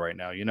crowd right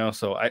now,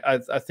 So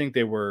I think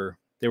they were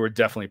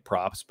definitely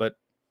props, but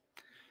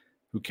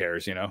who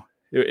cares?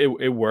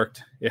 It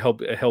worked. It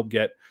helped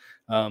get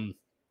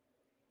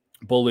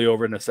Bully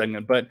over in a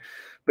segment. But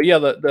yeah,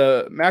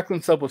 the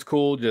Maclin stuff was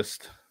cool.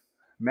 Just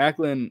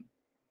Maclin,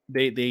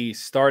 they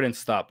start and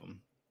stop him.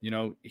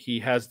 He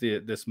has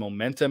this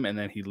momentum, and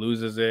then he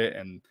loses it,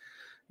 and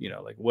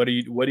like, what are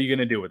you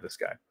gonna do with this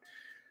guy?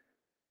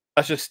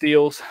 Sasha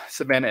Steeles,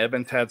 Savannah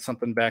Evans had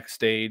something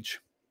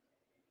backstage.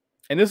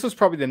 And this was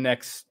probably the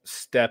next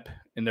step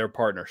in their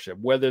partnership,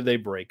 whether they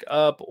break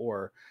up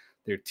or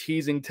they're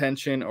teasing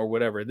tension or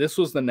whatever. This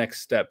was the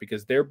next step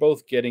because they're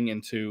both getting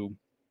into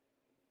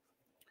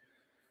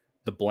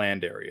the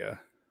bland area.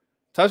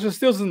 Tasha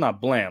Steeles is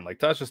not bland. Like,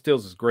 Tasha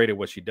Steeles is great at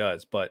what she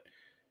does, but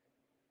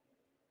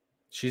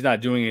she's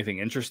not doing anything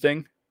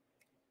interesting.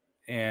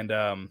 And,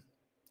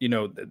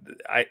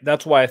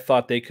 that's why I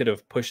thought they could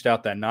have pushed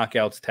out that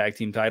Knockouts tag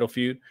team title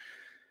feud,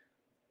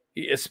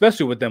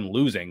 especially with them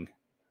losing.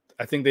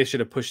 I think they should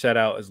have pushed that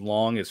out as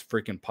long as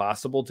freaking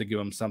possible to give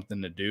them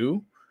something to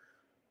do.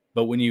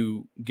 But when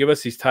you give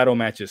us these title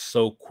matches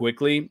so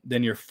quickly,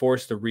 then you're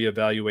forced to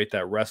reevaluate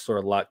that wrestler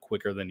a lot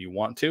quicker than you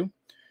want to.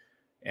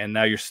 And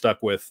now you're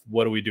stuck with,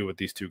 what do we do with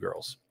these two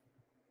girls?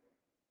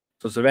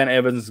 So Savannah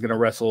Evans is going to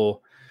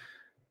wrestle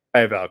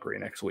Taya Valkyrie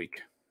next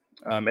week.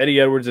 Eddie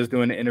Edwards is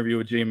doing an interview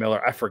with Jay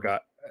Miller. I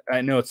forgot.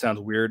 I know it sounds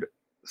weird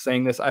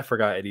saying this. I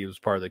forgot Eddie was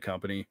part of the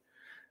company.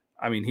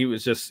 I mean,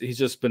 he's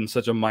just been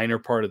such a minor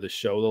part of the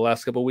show the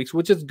last couple of weeks,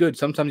 which is good.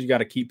 Sometimes you got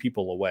to keep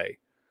people away.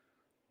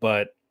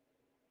 But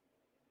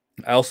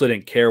I also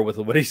didn't care with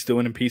what he's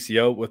doing in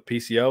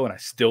PCO, and I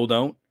still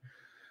don't.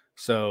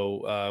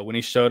 So when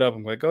he showed up,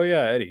 I'm like, oh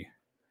yeah, Eddie.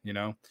 You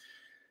know,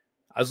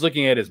 I was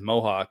looking at his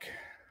mohawk.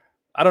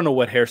 I don't know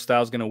what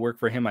hairstyle is going to work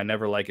for him. I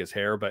never like his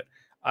hair, but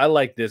I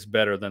like this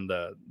better than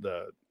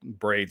the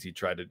braids he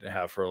tried to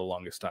have for the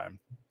longest time.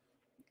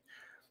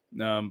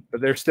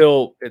 But they're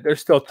still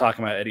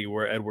talking about Eddie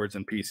Edwards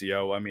and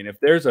PCO. I mean, if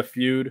there's a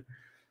feud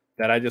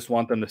that I just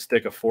want them to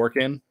stick a fork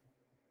in,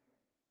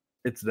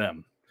 it's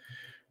them.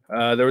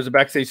 There was a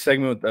backstage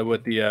segment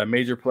with the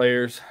major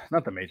players,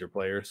 not the major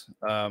players,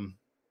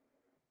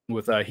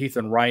 with Heath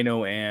and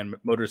Rhino and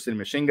Motor City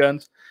Machine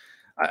Guns.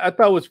 I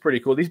thought it was pretty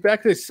cool. These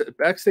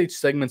backstage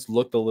segments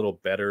looked a little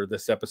better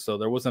this episode.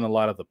 There wasn't a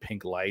lot of the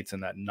pink lights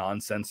and that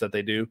nonsense that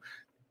they do.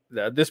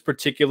 This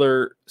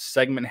particular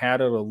segment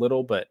had it a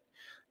little, but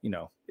you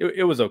know,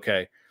 it was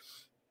okay.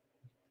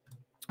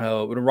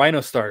 When Rhino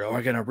started, oh,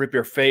 we're gonna rip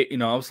your face. You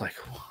know, I was like,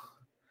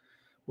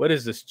 what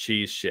is this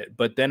cheese shit?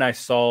 But then I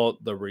saw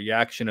the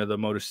reaction of the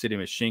Motor City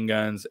Machine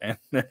Guns, and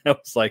then I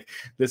was like,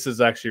 this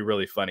is actually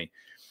really funny.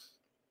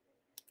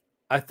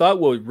 I thought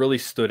what really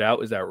stood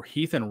out is that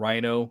Heath and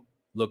Rhino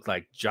looked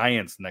like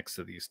giants next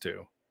to these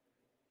two.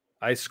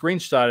 I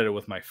screenshotted it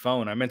with my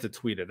phone. I meant to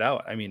tweet it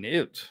out. I mean,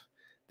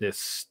 this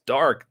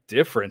stark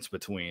difference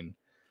between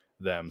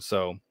them.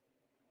 So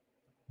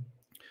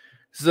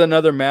this is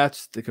another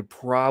match that could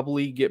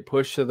probably get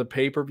pushed to the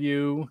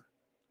pay-per-view,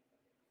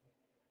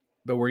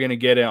 but we're going to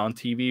get it on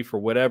TV for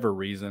whatever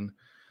reason,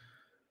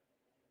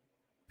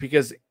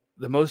 because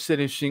the Motor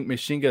City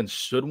Machine Guns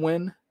should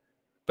win,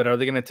 but are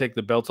they going to take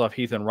the belts off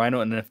Heath and Rhino?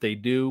 And if they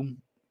do,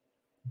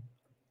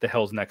 the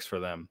hell's next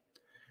for them?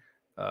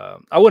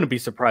 I wouldn't be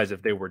surprised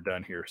if they were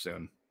done here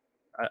soon.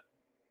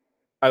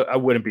 I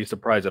wouldn't be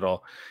surprised at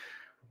all.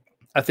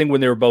 I think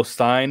when they were both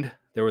signed,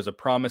 there was a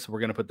promise, we're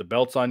going to put the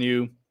belts on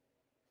you.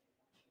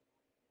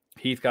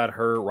 Heath got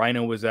hurt,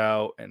 Rhino was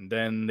out, and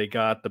then they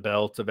got the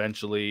belts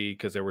eventually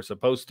because they were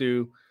supposed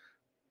to.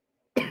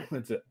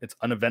 It's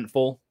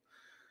uneventful.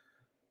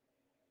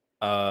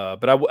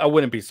 But I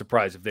wouldn't be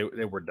surprised if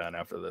they were done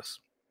after this.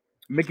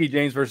 Mickie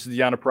James versus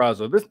Deonna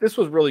Purrazzo. This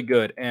was really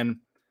good. And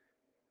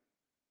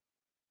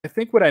I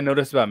think what I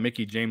noticed about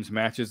Mickie James'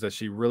 matches is that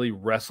she really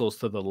wrestles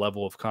to the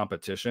level of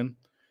competition.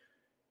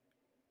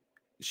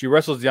 She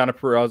wrestles Deonna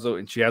Purrazzo,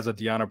 and she has a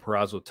Deonna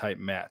Purrazzo type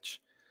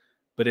match.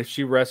 But if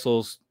she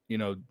wrestles, you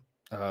know,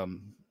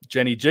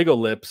 Jenny Jiggle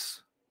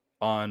Lips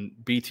on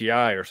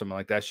BTI or something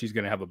like that, she's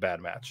going to have a bad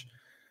match.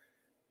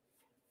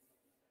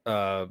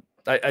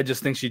 I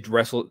just think she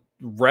wrestles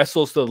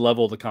to the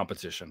level of the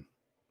competition.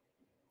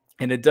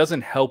 And it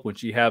doesn't help when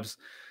she has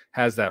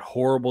that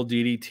horrible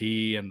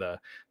DDT and the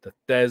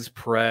Thez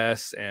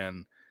press.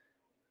 And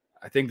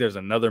I think there's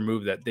another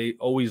move that they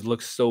always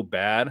look so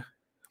bad.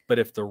 But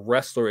if the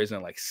wrestler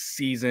isn't like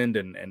seasoned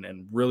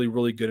and really,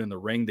 really good in the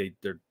ring,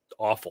 they're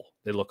awful.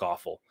 They look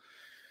awful.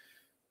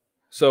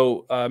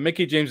 So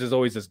Mickie James is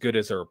always as good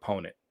as her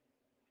opponent.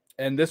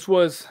 And this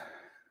was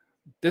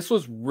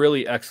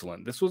really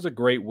excellent. This was a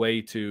great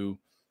way to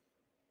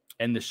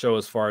end the show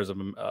as far as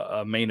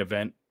a main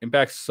event.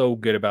 Impact's so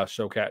good about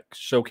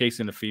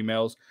showcasing the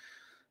females,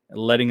 and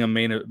letting them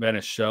main event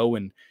a show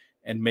and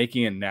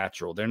making it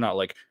natural. They're not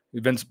like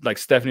events like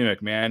Stephanie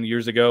McMahon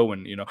years ago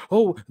when, you know,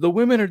 oh, the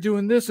women are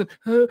doing this.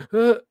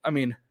 And I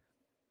mean,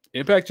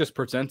 Impact just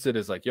presents it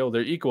as like, yo,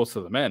 they're equals to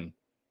the men.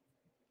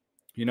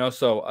 You know,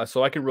 so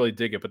I can really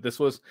dig it. But this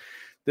was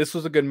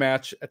a good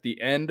match. At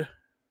the end,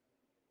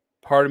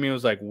 part of me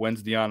was like,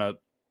 when's Deonna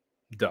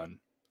done?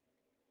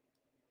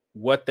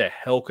 What the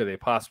hell could they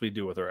possibly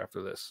do with her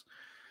after this?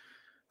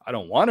 I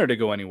don't want her to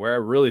go anywhere. I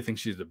really think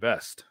she's the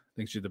best. I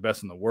think she's the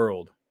best in the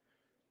world.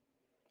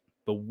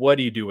 But what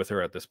do you do with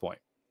her at this point?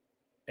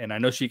 And I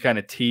know she kind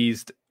of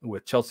teased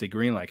with Chelsea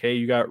Green, like, hey,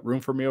 you got room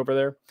for me over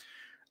there?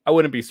 I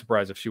wouldn't be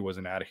surprised if she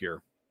wasn't out of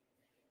here.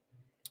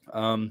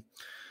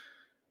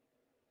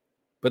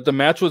 But the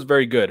match was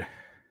very good.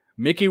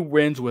 Mickie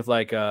wins with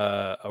like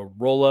a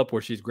roll-up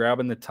where she's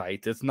grabbing the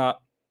tights. It's not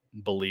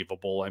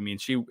believable. I mean,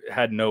 she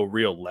had no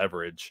real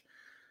leverage.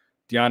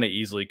 Deonna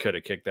easily could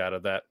have kicked out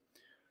of that.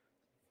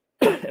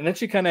 And then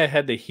she kind of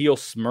had the heel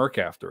smirk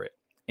after it.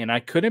 And I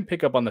couldn't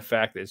pick up on the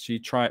fact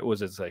that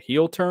was it a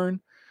heel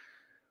turn?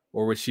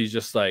 Or was she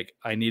just like,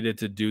 I needed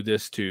to do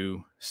this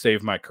to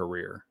save my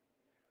career?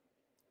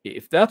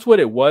 If that's what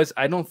it was,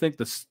 I don't think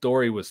the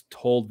story was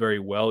told very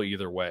well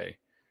either way.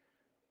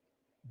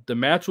 The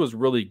match was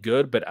really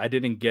good, but I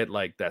didn't get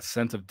like that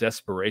sense of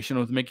desperation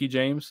with Mickie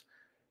James.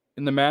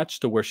 in the match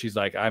to where she's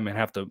like, I'm going to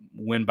have to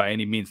win by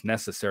any means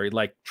necessary,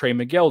 like Trey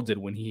Miguel did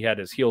when he had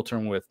his heel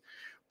turn with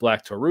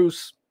Black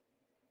Taurus.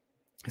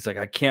 He's like,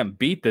 I can't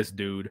beat this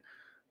dude,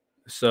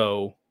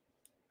 so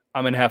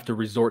I'm going to have to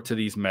resort to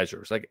these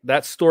measures. Like,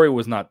 that story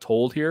was not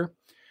told here.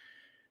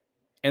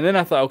 And then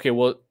I thought, okay,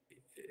 well,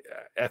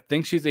 I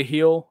think she's a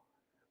heel,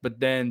 but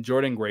then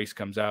Jordynne Grace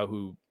comes out,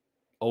 who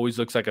always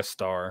looks like a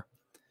star.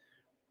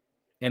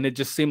 And it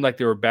just seemed like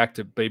they were back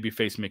to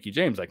babyface Mickie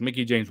James. Like,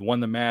 Mickie James won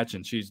the match,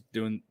 and she's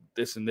doing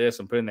this and this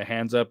and putting their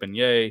hands up, and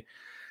yay,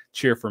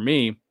 cheer for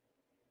me.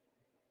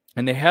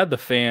 And they had the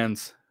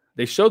fans,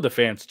 they showed the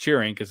fans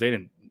cheering because they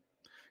didn't,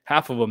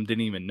 half of them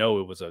didn't even know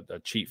it was a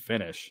cheap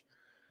finish.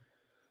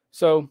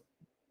 So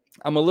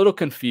I'm a little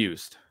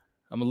confused.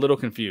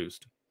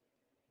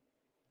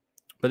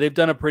 But they've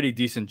done a pretty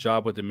decent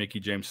job with the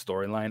Mickie James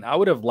storyline. I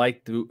would have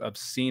liked to have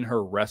seen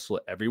her wrestle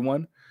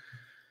everyone.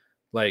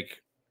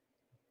 Like,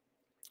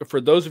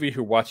 for those of you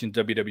who are watching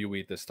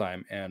WWE at this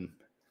time, and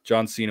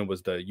John Cena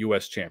was the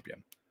U.S.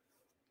 champion,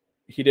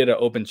 he did an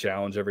open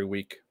challenge every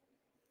week,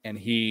 and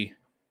he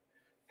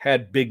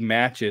had big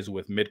matches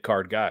with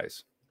mid-card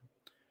guys.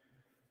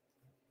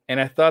 And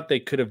I thought they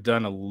could have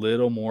done a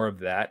little more of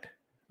that.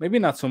 Maybe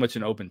not so much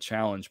an open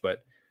challenge,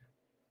 but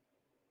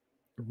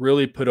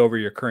really put over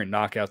your current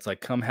knockouts. Like,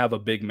 come have a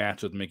big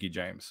match with Mickie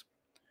James.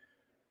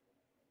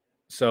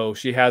 So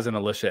she has an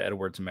Alicia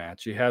Edwards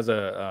match. She has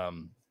a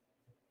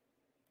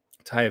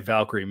Taya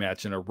Valkyrie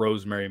match and a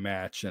Rosemary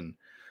match, and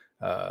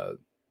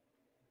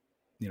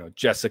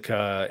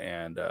Jessica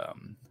and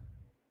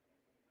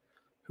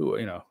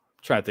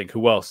trying to think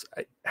who else.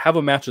 Have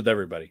a match with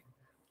everybody.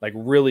 Like,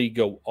 really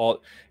go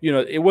all,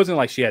 it wasn't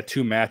like she had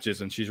 2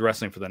 matches and she's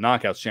wrestling for the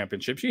Knockouts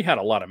Championship. She had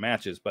a lot of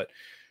matches, but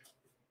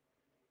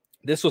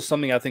this was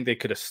something I think they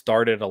could have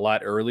started a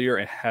lot earlier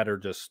and had her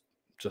just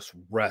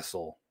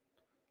wrestle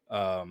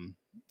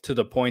to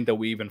the point that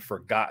we even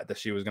forgot that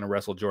she was going to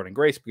wrestle Jordynne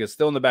Grace, because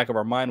still in the back of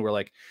our mind, we're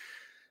like,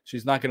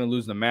 she's not going to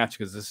lose the match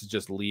because this is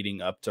just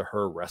leading up to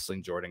her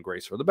wrestling Jordynne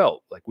Grace for the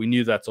belt. Like, we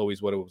knew that's always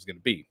what it was going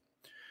to be.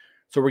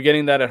 So we're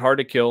getting that at Hard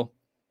to Kill.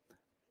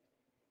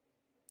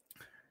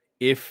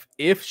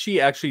 If she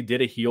actually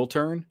did a heel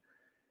turn,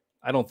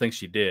 I don't think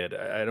she did.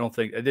 I don't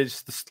think,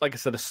 like I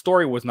said, the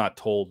story was not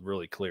told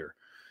really clear.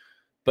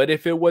 But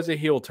if it was a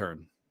heel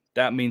turn,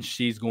 that means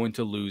she's going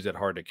to lose at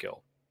Hard to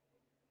Kill,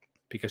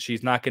 because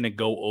she's not going to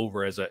go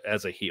over as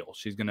a heel.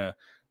 She's going to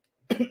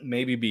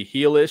maybe be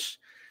heelish,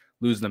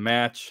 lose the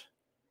match,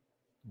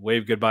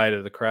 wave goodbye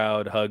to the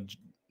crowd, hug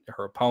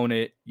her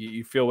opponent.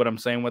 You feel what I'm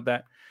saying with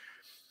that?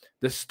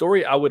 The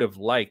story I would have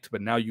liked,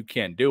 but now you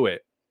can't do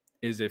it,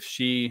 is if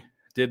she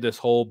did this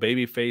whole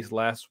babyface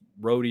last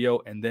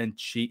rodeo and then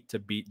cheat to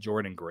beat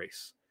Jordynne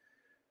Grace.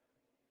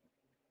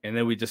 And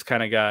then we just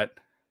kind of got,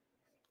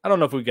 I don't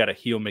know if we got a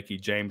heel Mickie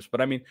James,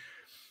 but I mean,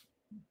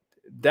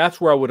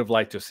 that's where I would have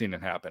liked to have seen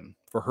it happen,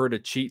 for her to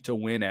cheat to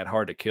win at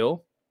Hard to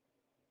Kill.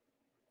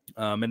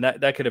 And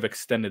that could have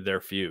extended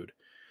their feud.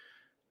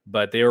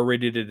 But they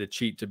already did the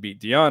cheat to beat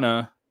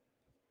Deonna.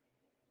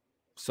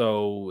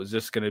 So it's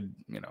just going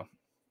to,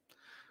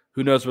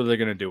 who knows what they're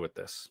going to do with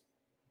this.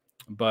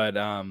 But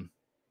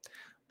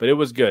it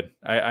was good.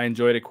 I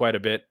enjoyed it quite a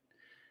bit.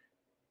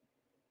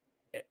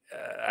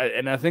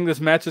 And I think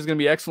this match is going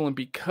to be excellent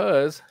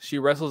because she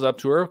wrestles up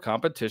to her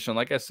competition,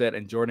 like I said,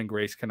 and Jordynne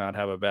Grace cannot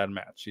have a bad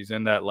match. She's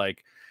in that,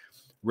 like,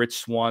 Rich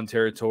Swann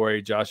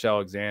territory, Josh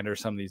Alexander,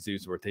 some of these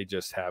dudes where they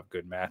just have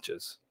good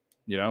matches,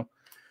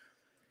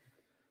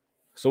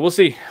 So we'll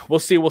see.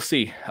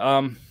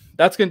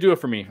 That's going to do it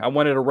for me. I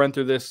wanted to run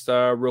through this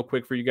real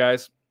quick for you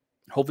guys.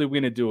 Hopefully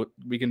we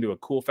can do a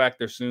cool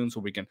factor soon so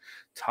we can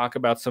talk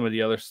about some of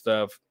the other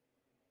stuff,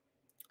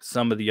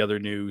 some of the other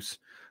news,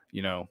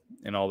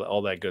 and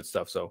all that good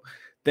stuff. So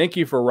thank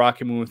you for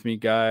rocking with me,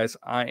 guys.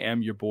 I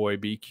am your boy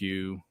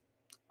BQ.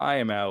 I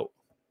am out.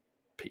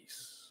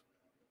 Peace.